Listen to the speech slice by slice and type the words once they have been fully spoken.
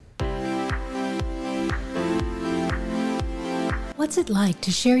What's it like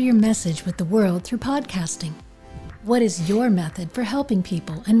to share your message with the world through podcasting? What is your method for helping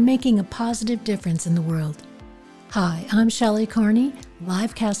people and making a positive difference in the world? Hi, I'm Shelley Carney,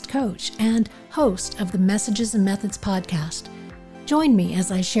 Livecast coach and host of the Messages and Methods podcast. Join me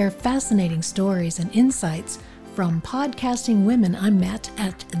as I share fascinating stories and insights from podcasting women I met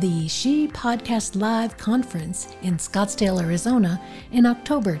at the She Podcast Live conference in Scottsdale, Arizona in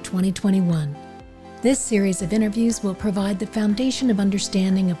October 2021. This series of interviews will provide the foundation of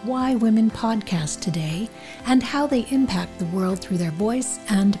understanding of why women podcast today and how they impact the world through their voice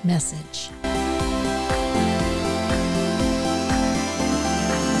and message.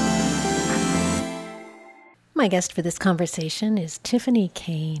 My guest for this conversation is Tiffany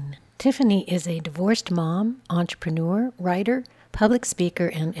Kane. Tiffany is a divorced mom, entrepreneur, writer, public speaker,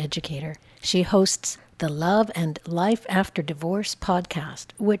 and educator. She hosts the Love and Life After Divorce podcast,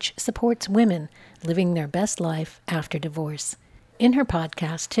 which supports women living their best life after divorce. In her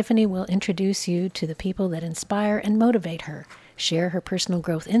podcast, Tiffany will introduce you to the people that inspire and motivate her, share her personal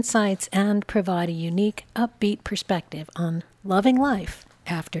growth insights, and provide a unique, upbeat perspective on loving life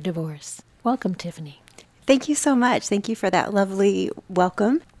after divorce. Welcome, Tiffany. Thank you so much. Thank you for that lovely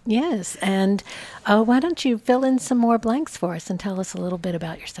welcome. Yes, and why don't you fill in some more blanks for us and tell us a little bit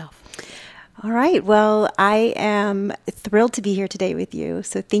about yourself? All right. Well, I am thrilled to be here today with you.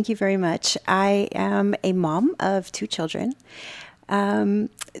 So thank you very much. I am a mom of 2 children. And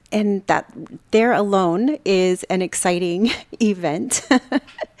that there alone is an exciting event.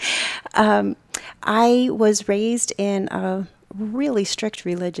 I was raised in a really strict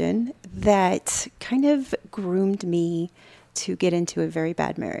religion that kind of groomed me to get into a very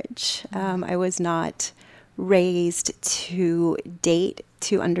bad marriage. I was not raised to date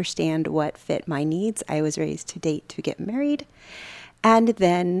to understand what fit my needs. I was raised to date to get married and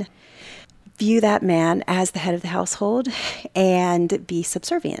then view that man as the head of the household and be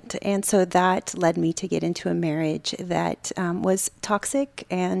subservient. And so that led me to get into a marriage that was toxic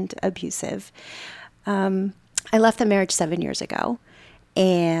and abusive. I left the marriage 7 years ago,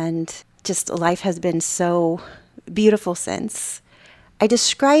 and just life has been so beautiful since. I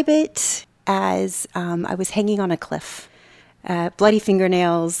describe it as I was hanging on a cliff, bloody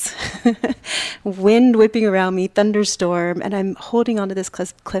fingernails, wind whipping around me, thunderstorm, and I'm holding onto this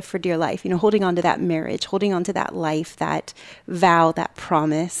cliff for dear life, holding onto that marriage, holding onto that life, that vow, that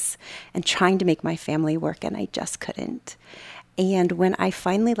promise, and trying to make my family work, and I just couldn't. And when I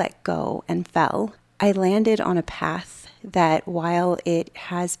finally let go and fell, I landed on a path that, while it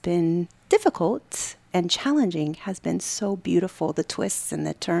has been difficult and challenging, has been so beautiful. The twists and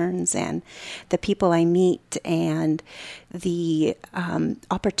the turns and the people I meet and the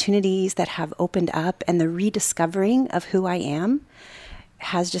opportunities that have opened up and the rediscovering of who I am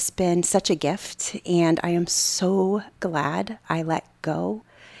has just been such a gift. And I am so glad I let go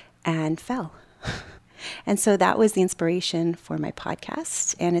and fell. And so that was the inspiration for my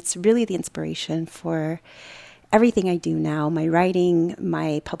podcast. And it's really the inspiration for everything I do now, my writing,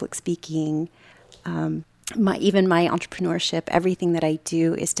 my public speaking, even my entrepreneurship. Everything that I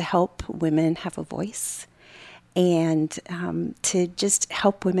do is to help women have a voice and to just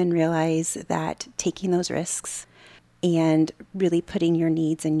help women realize that taking those risks and really putting your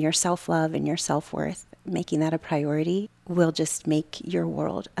needs and your self-love and your self-worth, making that a priority, will just make your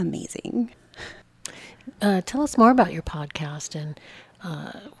world amazing. Tell us more about your podcast and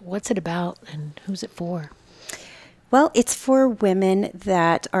what's it about and who's it for? Well, it's for women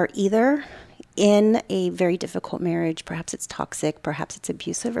that are either in a very difficult marriage, perhaps it's toxic, perhaps it's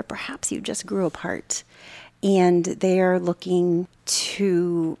abusive, or perhaps you just grew apart, and they are looking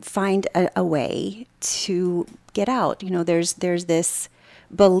to find a way to get out. There's this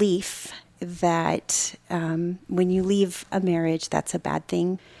belief that when you leave a marriage, that's a bad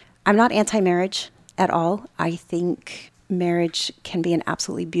thing. I'm not anti-marriage at all. I think marriage can be an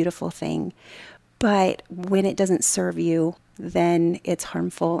absolutely beautiful thing. But when it doesn't serve you, then it's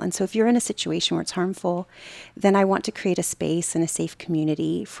harmful. And so if you're in a situation where it's harmful, then I want to create a space and a safe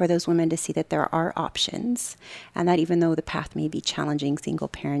community for those women to see that there are options, and that even though the path may be challenging, single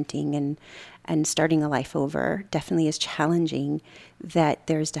parenting and starting a life over definitely is challenging, that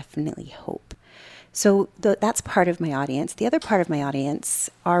there's definitely hope. So that's part of my audience. The other part of my audience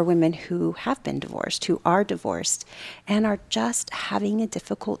are women who have been divorced, who are divorced, and are just having a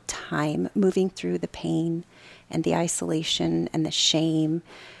difficult time moving through the pain and the isolation and the shame.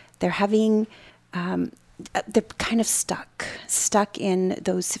 They're kind of stuck in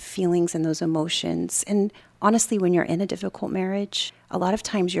those feelings and those emotions. And honestly, when you're in a difficult marriage, a lot of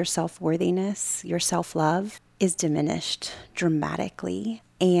times your self-worthiness, your self-love is diminished dramatically.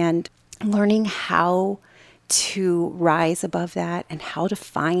 And learning how to rise above that and how to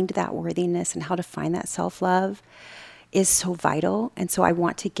find that worthiness and how to find that self-love is so vital. And so I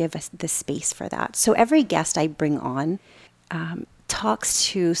want to give us the space for that. So every guest I bring on talks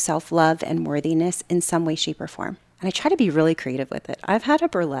to self-love and worthiness in some way, shape, or form. And I try to be really creative with it. I've had a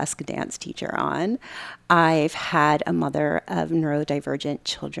burlesque dance teacher on. I've had a mother of neurodivergent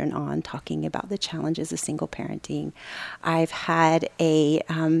children on talking about the challenges of single parenting. I've had a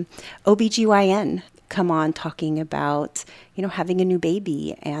OBGYN come on talking about, having a new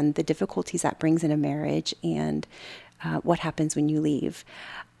baby and the difficulties that brings in a marriage and what happens when you leave.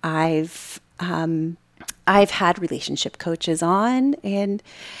 I've had relationship coaches on and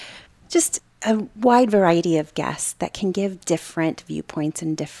just a wide variety of guests that can give different viewpoints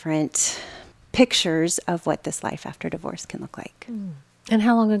and different pictures of what this life after divorce can look like. And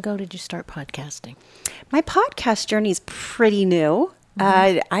how long ago did you start podcasting? My podcast journey is pretty new.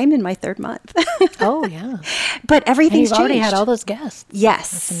 I'm in my 3rd month. Oh, yeah. But everything's changed. You've already had all those guests.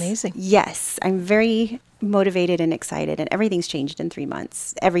 Yes. That's amazing. Yes. I'm very motivated and excited, and everything's changed in 3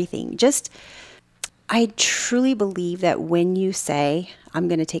 months. Everything. I truly believe that when you say, I'm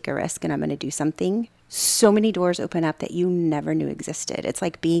going to take a risk and I'm going to do something, so many doors open up that you never knew existed. It's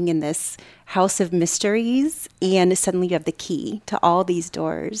like being in this house of mysteries and suddenly you have the key to all these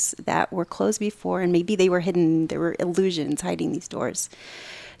doors that were closed before, and maybe they were hidden. There were illusions hiding these doors.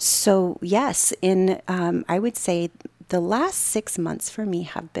 So yes, I would say the last 6 months for me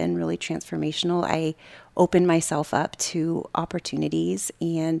have been really transformational. I opened myself up to opportunities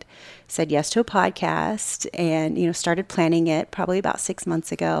and said yes to a podcast and, started planning it probably about 6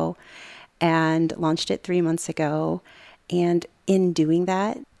 months ago and launched it 3 months ago. And in doing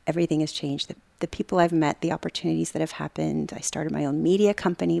that, everything has changed. The people I've met, the opportunities that have happened. I started my own media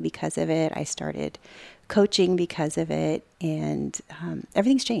company because of it. I started coaching because of it. And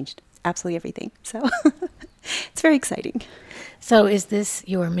everything's changed. Absolutely everything. So it's very exciting. So is this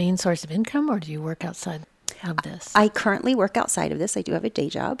your main source of income, or do you work outside of this? I currently work outside of this. I do have a day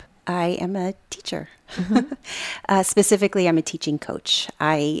job. I am a teacher. Specifically, I'm a teaching coach.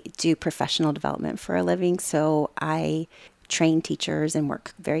 I do professional development for a living, so I train teachers and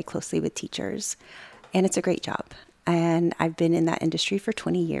work very closely with teachers. And it's a great job. And I've been in that industry for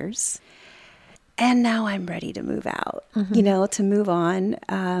 20 years. And now I'm ready to move out, to move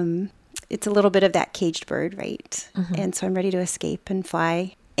on. It's a little bit of that caged bird, right? And so I'm ready to escape and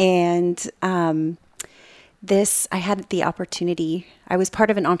fly. And I had the opportunity. I was part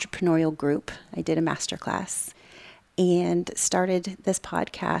of an entrepreneurial group. I did a masterclass and started this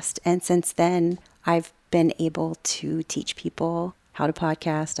podcast. And since then, I've been able to teach people how to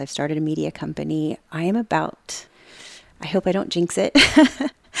podcast. I've started a media company. I hope I don't jinx it.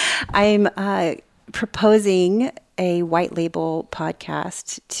 I'm proposing a white label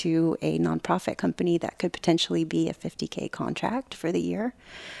podcast to a nonprofit company that could potentially be a $50,000 contract for the year.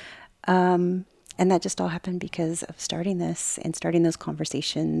 And that just all happened because of starting this and starting those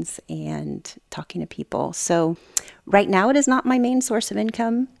conversations and talking to people. So right now it is not my main source of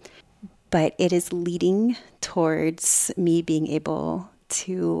income, but it is leading towards me being able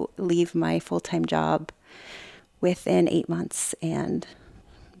to leave my full-time job within 8 months and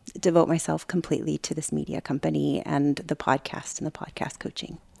devote myself completely to this media company and the podcast and the podcast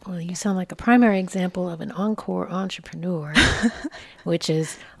coaching. Well, you sound like a primary example of an encore entrepreneur, which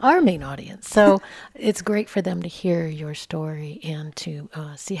is our main audience. So it's great for them to hear your story and to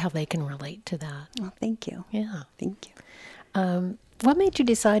see how they can relate to that. Well, thank you. Yeah. Thank you. What made you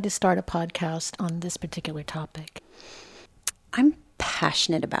decide to start a podcast on this particular topic? I'm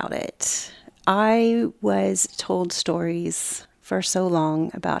passionate about it. I was told stories for so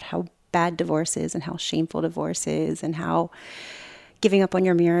long about how bad divorce is and how shameful divorce is and how giving up on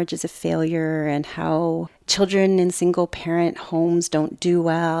your marriage is a failure and how children in single parent homes don't do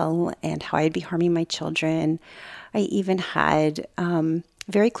well and how I'd be harming my children. I even had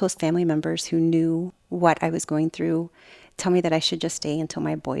very close family members who knew what I was going through tell me that I should just stay until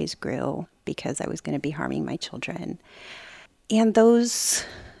my boys grew because I was going to be harming my children. And those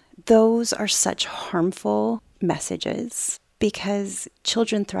are such harmful messages because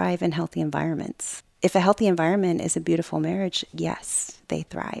children thrive in healthy environments. If a healthy environment is a beautiful marriage, yes, they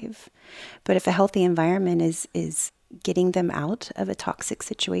thrive. But if a healthy environment is getting them out of a toxic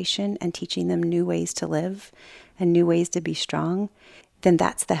situation and teaching them new ways to live and new ways to be strong, then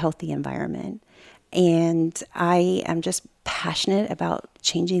that's the healthy environment. And I am just passionate about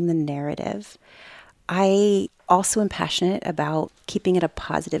changing the narrative. I also am passionate about keeping it a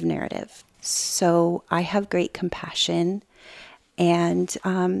positive narrative. So I have great compassion and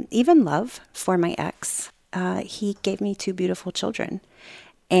even love for my ex. He gave me 2 beautiful children.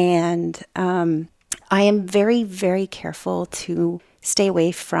 And I am very, very careful to stay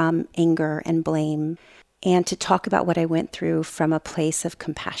away from anger and blame and to talk about what I went through from a place of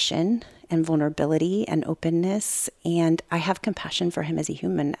compassion and vulnerability and openness. And I have compassion for him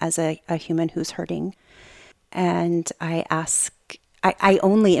as a human who's hurting. And I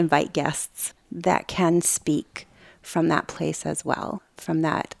only invite guests that can speak from that place as well, from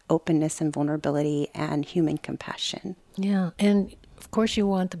that openness and vulnerability and human compassion. Yeah. And of course, you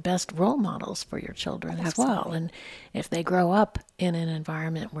want the best role models for your children as well. And if they grow up in an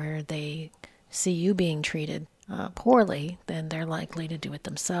environment where they see you being treated poorly, then they're likely to do it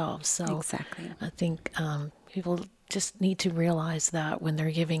themselves. So exactly. I think people just need to realize that when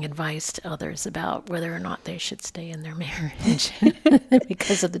they're giving advice to others about whether or not they should stay in their marriage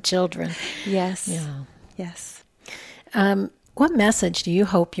because of the children. Yes. Yeah. Yes. What message do you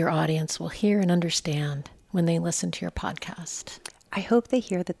hope your audience will hear and understand when they listen to your podcast? I hope they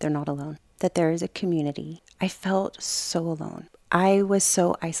hear that they're not alone, that there is a community. I felt so alone. I was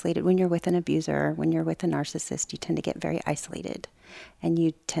so isolated. When you're with an abuser, when you're with a narcissist, you tend to get very isolated and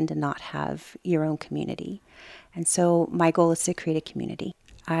you tend to not have your own community. And so my goal is to create a community.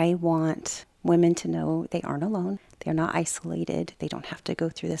 I want women to know they aren't alone. They're not isolated. They don't have to go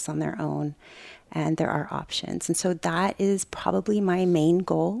through this on their own. And there are options. And so that is probably my main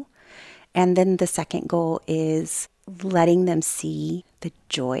goal. And then the second goal is letting them see the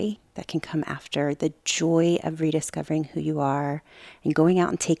joy that can come after, the joy of rediscovering who you are and going out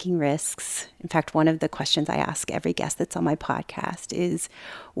and taking risks. In fact, one of the questions I ask every guest that's on my podcast is,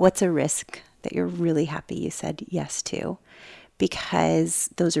 what's a risk that you're really happy you said yes to? Because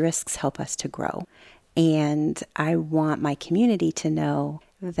those risks help us to grow. And I want my community to know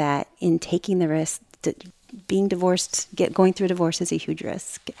that in taking the risk, being divorced, going through a divorce is a huge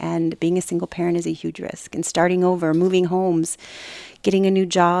risk, and being a single parent is a huge risk, and starting over, moving homes, getting a new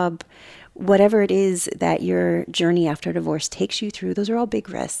job, whatever it is that your journey after divorce takes you through, those are all big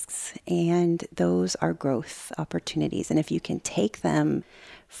risks, and those are growth opportunities. And if you can take them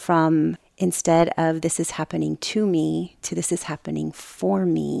from, instead of this is happening to me, to this is happening for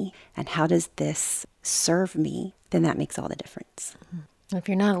me, and how does this serve me, then that makes all the difference. If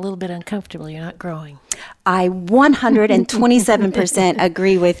you're not a little bit uncomfortable, you're not growing. I 127%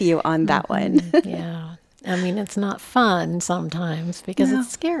 agree with you on that one. Yeah. I mean, it's not fun sometimes because it's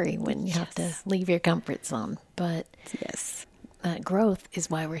scary when you have to leave your comfort zone. But yes, that growth is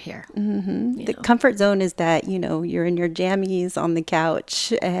why we're here. Mm-hmm. The comfort zone is that, you're in your jammies on the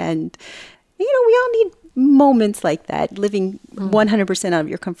couch, and, we all need moments like that. Living 100% out of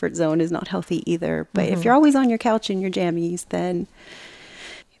your comfort zone is not healthy either. But if you're always on your couch in your jammies, then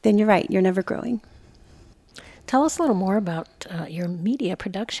you're right. You're never growing. Tell us a little more about your media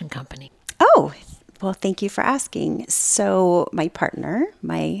production company. Oh, well, thank you for asking. So my partner,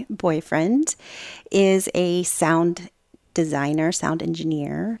 my boyfriend, is a sound designer, sound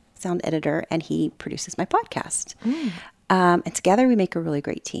engineer, sound editor, and he produces my podcast. And together we make a really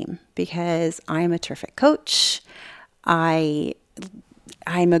great team because I'm a terrific coach. I'm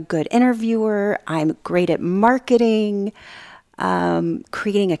a good interviewer. I'm great at marketing.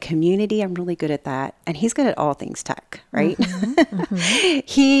 Creating a community, I'm really good at that. And he's good at all things tech, right?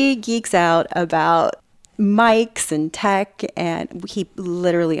 He geeks out about mics and tech, and he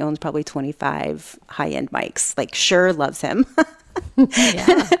literally owns probably 25 high-end mics. Like, Shure loves him.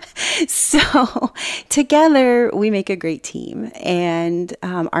 So together we make a great team. And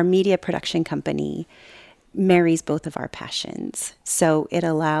our media production company marries both of our passions. So it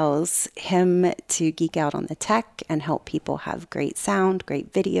allows him to geek out on the tech and help people have great sound,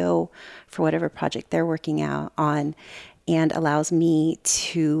 great video for whatever project they're working out on, and allows me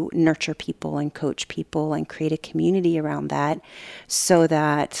to nurture people and coach people and create a community around that so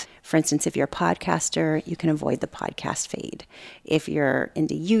that, for instance, if you're a podcaster, you can avoid the podcast fade. If you're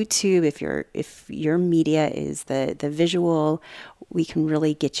into YouTube, if your media is the visual, we can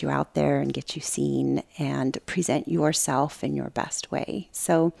really get you out there and get you seen and present yourself in your best way.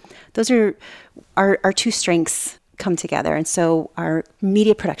 So those are our two strengths come together. And so our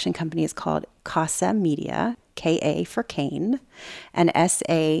media production company is called Casa Media, K-A for Kane, and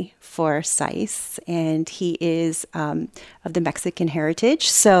S-A for Sice. And he is of the Mexican heritage.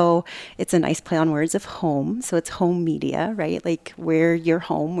 So it's a nice play on words of home. So it's home media, right? Like we're your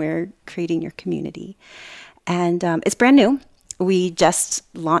home, we're creating your community. And it's brand new. We just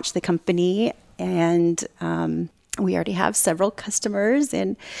launched the company, and we already have several customers,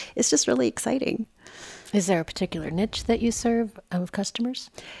 and it's just really exciting. Is there a particular niche that you serve of customers?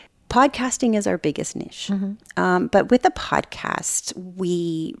 Podcasting is our biggest niche. But with the podcast,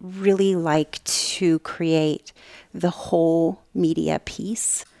 we really like to create the whole media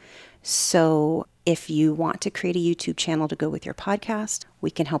piece. So If you want to create a YouTube channel to go with your podcast, we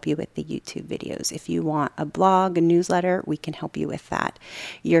can help you with the YouTube videos. If you want a blog, a newsletter, we can help you with that.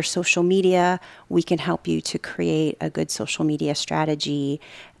 Your social media, we can help you to create a good social media strategy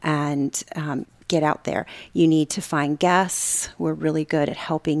and get out there. You need to find guests. We're really good at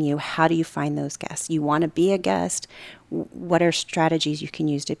helping you. How do you find those guests? You want to be a guest. What are strategies you can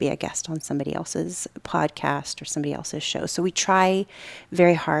use to be a guest on somebody else's podcast or somebody else's show? So we try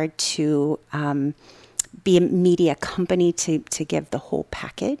very hard to be a media company to give the whole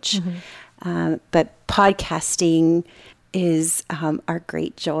package. But podcasting is our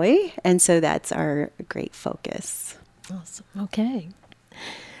great joy. And so that's our great focus. Awesome. Okay.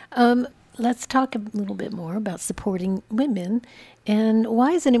 Let's talk a little bit more about supporting women, and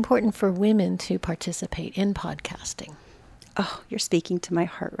why is it important for women to participate in podcasting? Oh, you're speaking to my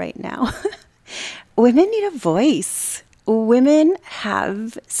heart right now. Women need a voice. Women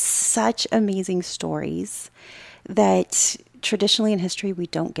have such amazing stories that traditionally in history we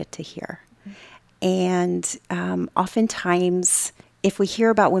don't get to hear. And oftentimes, if we hear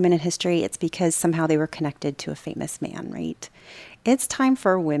about women in history, it's because somehow they were connected to a famous man, right? It's time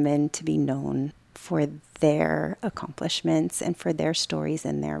for women to be known for their accomplishments and for their stories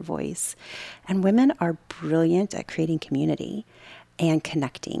and their voice. And women are brilliant at creating community and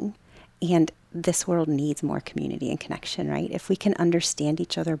connecting. And this world needs more community and connection, right? If we can understand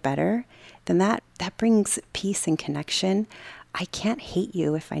each other better, then that brings peace and connection. I can't hate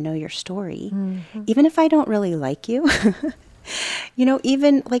you if I know your story, even if I don't really like you.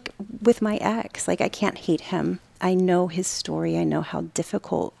 Even like with my ex, like I can't hate him. I know his story. I know how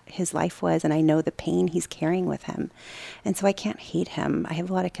difficult his life was, and I know the pain he's carrying with him. And so I can't hate him. I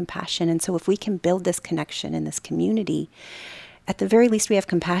have a lot of compassion. And so if we can build this connection in this community, at the very least, we have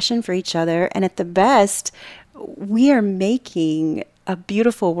compassion for each other. And at the best, we are making a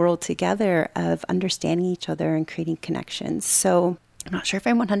beautiful world together of understanding each other and creating connections. So I'm not sure if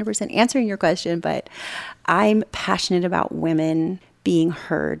I'm 100% answering your question, but I'm passionate about women being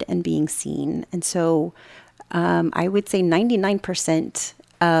heard and being seen. And so I would say 99%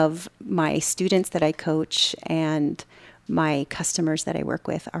 of my students that I coach and my customers that I work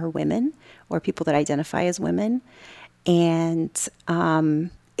with are women or people that identify as women. And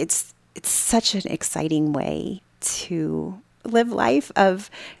it's such an exciting way to live life of,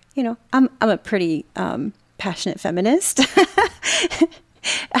 I'm a pretty passionate feminist,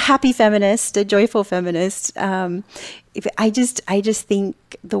 a happy feminist, a joyful feminist. I just think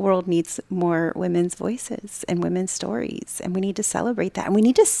the world needs more women's voices and women's stories, and we need to celebrate that. And we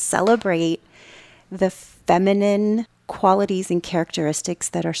need to celebrate the feminine qualities and characteristics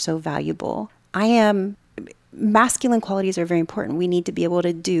that are so valuable. Masculine qualities are very important. We need to be able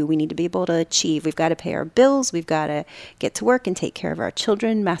to do, we need to be able to achieve. We've got to pay our bills. We've got to get to work and take care of our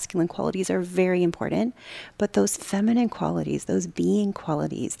children. Masculine qualities are very important. But those feminine qualities, those being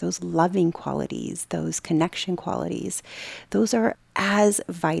qualities, those loving qualities, those connection qualities, those are as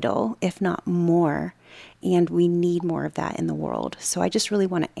vital, if not more. And we need more of that in the world. So I just really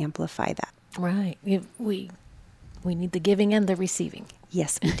want to amplify that. Right. We need the giving and the receiving.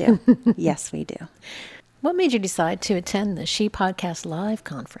 Yes, we do. Yes, we do. What made you decide to attend the She Podcast Live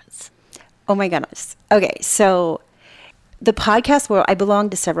conference? Oh my goodness. Okay, so the podcast world, I belong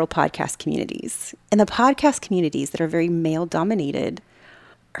to several podcast communities. And the podcast communities that are very male-dominated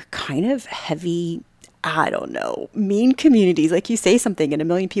are kind of heavy, mean communities. Like you say something and a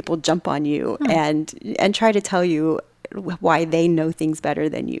million people jump on you and try to tell you why they know things better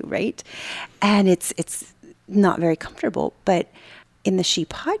than you, right? And it's not very comfortable. But in the She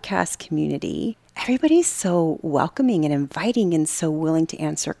Podcast community, everybody's so welcoming and inviting and so willing to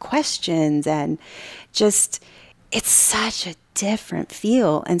answer questions, and just, it's such a different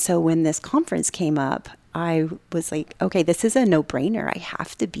feel. And so when this conference came up, I was like, okay, this is a no-brainer. I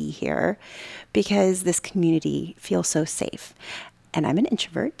have to be here because this community feels so safe. And I'm an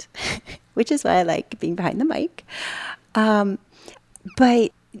introvert, which is why I like being behind the mic.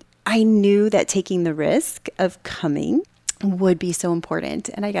 But I knew that taking the risk of coming would be so important.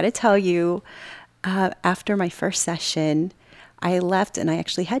 And I got to tell you, after my first session, I left and I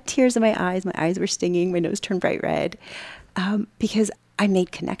actually had tears in my eyes. My eyes were stinging. My nose turned bright red because I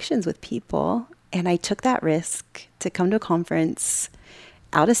made connections with people. And I took that risk to come to a conference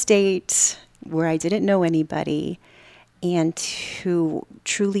out of state where I didn't know anybody, and to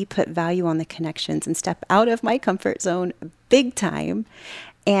truly put value on the connections and step out of my comfort zone big time.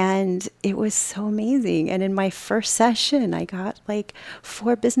 And it was so amazing. And in my first session, I got like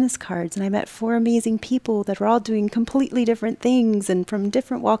 4 business cards, and I met 4 amazing people that were all doing completely different things and from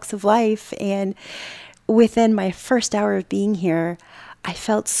different walks of life. And within my first hour of being here, I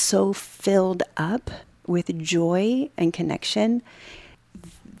felt so filled up with joy and connection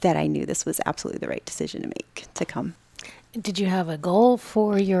that I knew this was absolutely the right decision to make, to come. Did you have a goal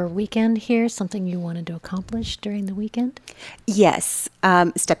for your weekend here? Something you wanted to accomplish during the weekend? Yes.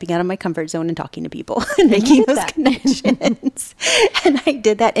 Stepping out of my comfort zone and talking to people and making those connections. And I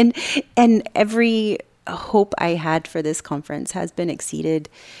did that. And every hope I had for this conference has been exceeded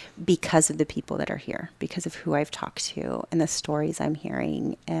because of the people that are here, because of who I've talked to and the stories I'm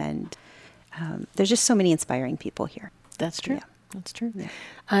hearing. And there's just so many inspiring people here. That's true. Yeah. That's true. Yeah.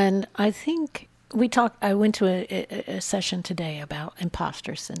 And I think I went to a session today about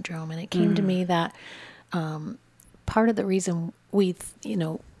imposter syndrome, and it came to me that part of the reason we,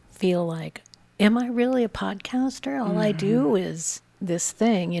 feel like, am I really a podcaster? All I do is this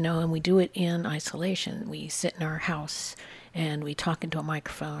thing, and we do it in isolation. We sit in our house and we talk into a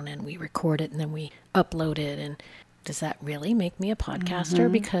microphone and we record it and then we upload it. And does that really make me a podcaster?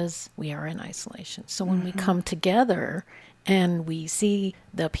 Because we are in isolation. So when we come together and we see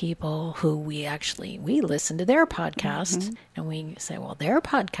the people who we listen to their podcast and we say, well, they're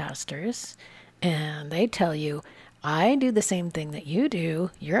podcasters, and they tell you, I do the same thing that you do,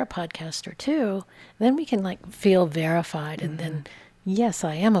 you're a podcaster too, then we can feel verified. And then, yes,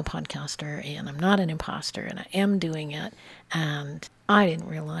 I am a podcaster and I'm not an imposter and I am doing it. And I didn't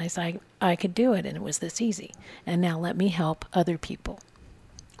realize I could do it and it was this easy. And now let me help other people.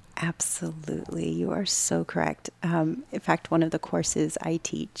 Absolutely. You are so correct. In fact, one of the courses I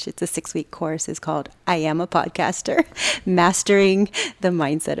teach, it's a 6-week course, is called I Am a Podcaster, Mastering the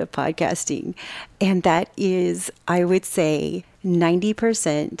Mindset of Podcasting. And that is, I would say,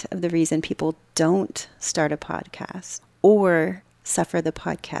 90% of the reason people don't start a podcast or suffer the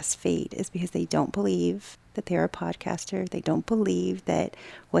podcast fate is because they don't believe that they're a podcaster. They don't believe that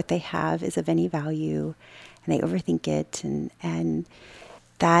what they have is of any value, and they overthink it. And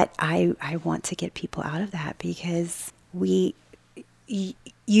that I want to get people out of that, because you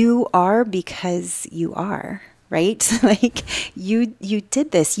are because you are, right? You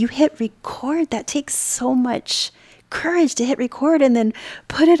did this, you hit record. That takes so much courage to hit record and then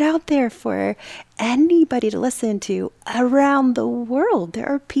put it out there for anybody to listen to around the world. There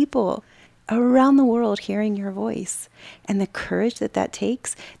are people around the world hearing your voice, and the courage that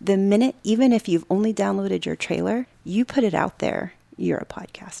takes, the minute, even if you've only downloaded your trailer, you put it out there, you're a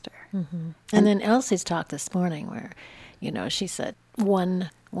podcaster. And then Elsie's talk this morning where, she said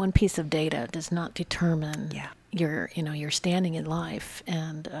one piece of data does not determine your standing in life.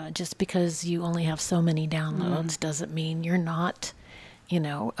 And just because you only have so many downloads doesn't mean you're not,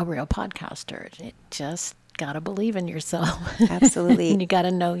 a real podcaster. It just got to believe in yourself. Absolutely. And you got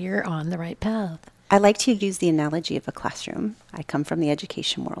to know you're on the right path. I like to use the analogy of a classroom. I come from the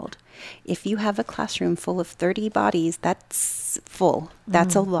education world. If you have a classroom full of 30 bodies, that's full.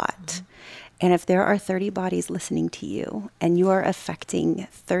 That's a lot. And if there are 30 bodies listening to you, and you are affecting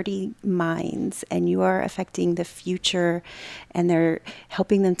 30 minds, and you are affecting the future, and they're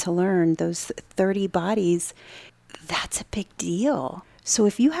helping them to learn, those 30 bodies, that's a big deal. So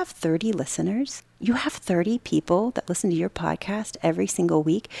if you have 30 listeners, you have 30 people that listen to your podcast every single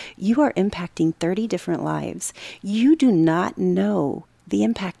week, you are impacting 30 different lives. You do not know the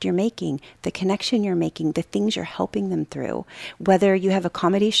impact you're making, the connection you're making, the things you're helping them through. Whether you have a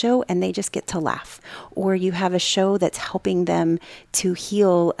comedy show and they just get to laugh, or you have a show that's helping them to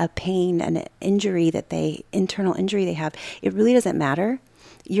heal a pain and an internal injury they have, it really doesn't matter.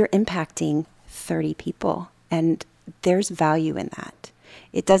 You're impacting 30 people, and there's value in that.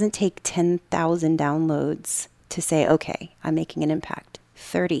 It doesn't take 10,000 downloads to say, okay, I'm making an impact.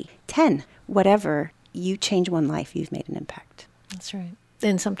 30, 10, whatever. You change one life, you've made an impact. That's right.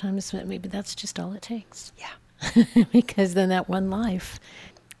 And sometimes maybe that's just all it takes. Yeah. Because then that one life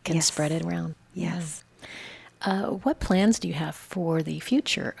can spread it around. Yes. Yeah. What plans do you have for the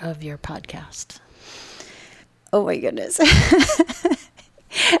future of your podcast? Oh my goodness.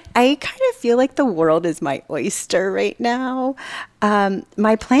 I kind of feel like the world is my oyster right now.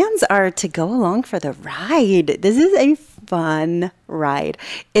 My plans are to go along for the ride. This is a fun ride.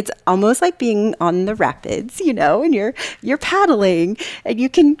 It's almost like being on the rapids, and you're paddling and you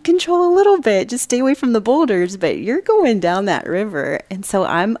can control a little bit, just stay away from the boulders, but you're going down that river. And so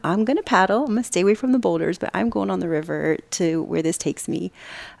I'm going to paddle. I'm going to stay away from the boulders, but I'm going on the river to where this takes me.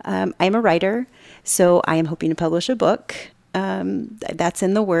 I'm a writer, so I am hoping to publish a book. That's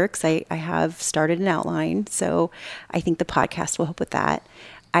in the works. I have started an outline, so I think the podcast will help with that.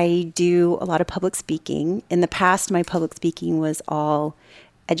 I do a lot of public speaking. In the past, my public speaking was all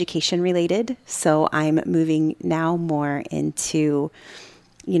education related, so I'm moving now more into,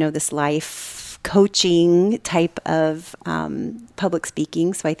 this life coaching type of public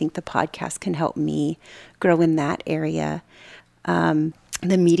speaking. So I think the podcast can help me grow in that area.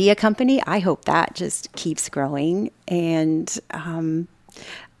 The media company, I hope that just keeps growing. And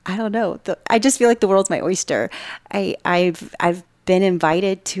I don't know. I just feel like the world's my oyster. I've been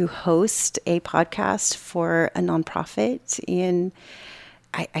invited to host a podcast for a nonprofit, and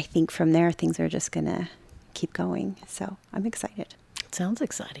I think from there things are just going to keep going. So I'm excited. Sounds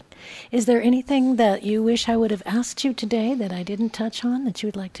exciting. Is there anything that you wish I would have asked you today that I didn't touch on that you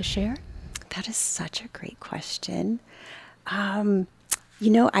would like to share? That is such a great question. I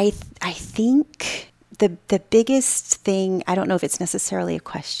think the biggest thing, I don't know if it's necessarily a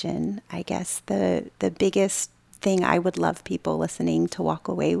question, I guess the biggest thing I would love people listening to walk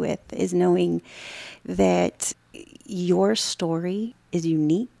away with is knowing that your story is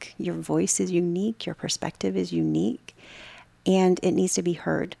unique, your voice is unique, your perspective is unique, and it needs to be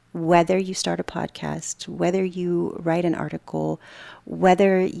heard. Whether you start a podcast, whether you write an article,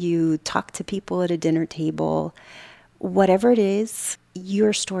 whether you talk to people at a dinner table, whatever it is,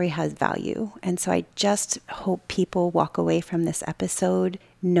 your story has value. And so I just hope people walk away from this episode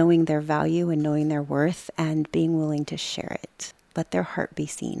knowing their value and knowing their worth and being willing to share it. Let their heart be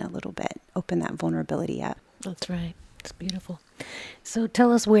seen a little bit. Open that vulnerability up. That's right. It's beautiful. So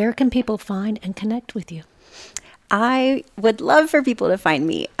tell us, where can people find and connect with you? I would love for people to find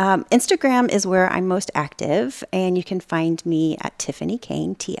me. Instagram is where I'm most active, and you can find me at Tiffany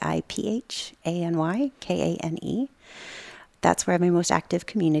Kane, TiphanyKane. That's where I have my most active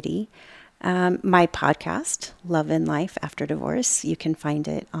community. My podcast, Love and Life After Divorce, you can find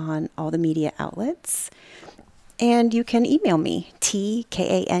it on all the media outlets. And you can email me,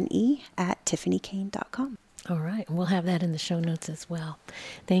 tkane@tiffanykane.com. All right. We'll have that in the show notes as well.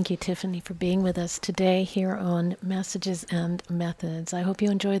 Thank you, Tiffany, for being with us today here on Messages and Methods. I hope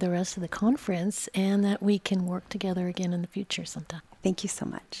you enjoy the rest of the conference and that we can work together again in the future sometime. Thank you so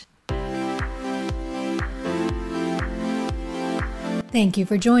much. Thank you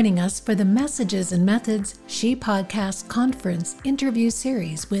for joining us for the Messages and Methods She Podcast Conference interview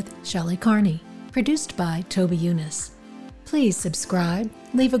series with Shelley Carney, produced by Toby Eunice. Please subscribe,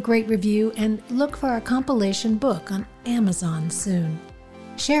 leave a great review, and look for our compilation book on Amazon soon.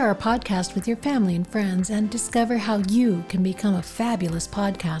 Share our podcast with your family and friends and discover how you can become a fabulous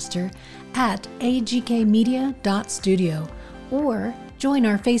podcaster at agkmedia.studio or join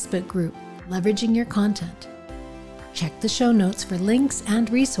our Facebook group, Leveraging Your Content. Check the show notes for links and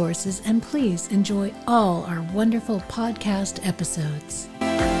resources, and please enjoy all our wonderful podcast episodes.